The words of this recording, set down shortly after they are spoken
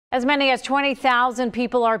As many as 20,000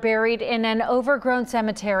 people are buried in an overgrown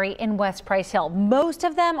cemetery in West Price Hill. Most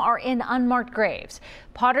of them are in unmarked graves.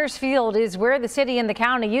 Potter's Field is where the city and the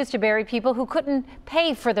county used to bury people who couldn't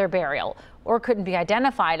pay for their burial or couldn't be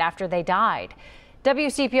identified after they died.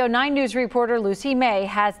 WCPO 9 News reporter Lucy May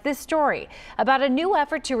has this story about a new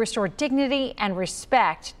effort to restore dignity and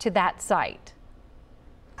respect to that site.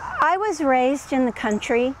 I was raised in the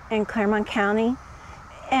country in Clermont County,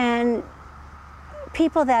 and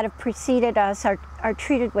people that have preceded us are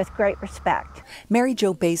treated with great respect. Mary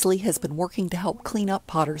Jo Bazeley has been working to help clean up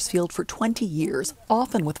Potter's Field for 20 years,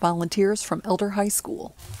 often with volunteers from Elder High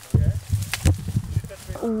School.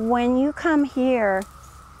 When you come here,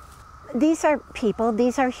 these are people,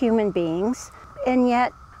 these are human beings, and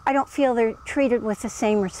yet I don't feel they're treated with the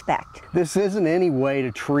same respect. This isn't any way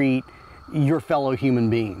to treat your fellow human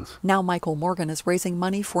beings. Now Michael Morgan is raising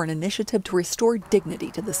money for an initiative to restore dignity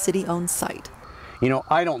to the city-owned site. You know,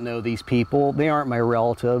 I don't know these people, they aren't my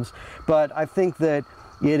relatives, but I think that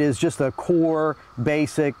it is just a core,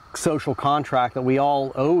 basic social contract that we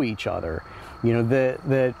all owe each other. You know,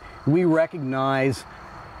 that we recognize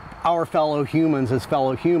our fellow humans as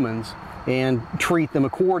fellow humans and treat them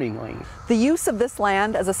accordingly. The use of this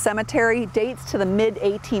land as a cemetery dates to the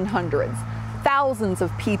mid-1800s. Thousands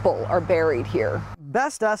of people are buried here.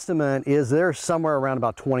 Best estimate is there's somewhere around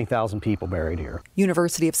about 20,000 people buried here.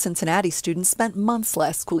 University of Cincinnati students spent months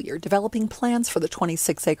last school year developing plans for the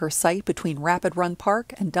 26-acre site between Rapid Run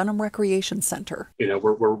Park and Dunham Recreation Center. You know,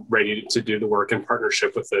 we're ready to do the work in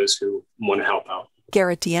partnership with those who want to help out.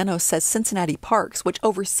 Garrett Diano says Cincinnati Parks, which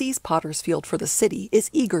oversees Potter's Field for the city, is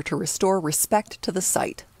eager to restore respect to the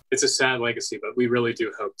site. It's a sad legacy, but we really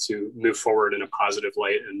do hope to move forward in a positive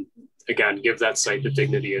light and, again, give that site the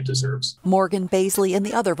dignity it deserves. Morgan, Bazeley, and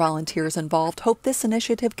the other volunteers involved hope this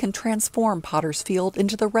initiative can transform Potter's Field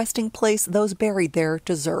into the resting place those buried there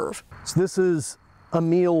deserve. So this is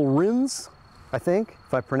Emil Rins, I think,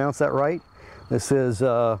 if I pronounce that right. This is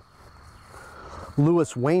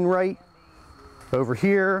Lewis Wainwright. Over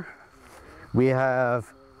here, we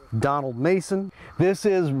have Donald Mason. This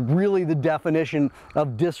is really the definition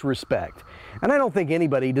of disrespect. And I don't think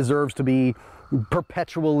anybody deserves to be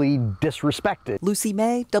perpetually disrespected. Lucy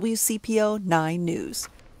May, WCPO 9 News.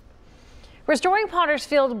 Restoring Potter's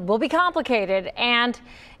Field will be complicated and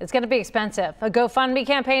it's going to be expensive. A GoFundMe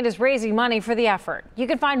campaign is raising money for the effort. You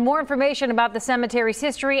can find more information about the cemetery's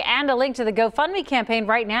history and a link to the GoFundMe campaign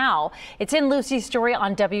right now. It's in Lucy's story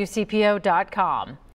on WCPO.com.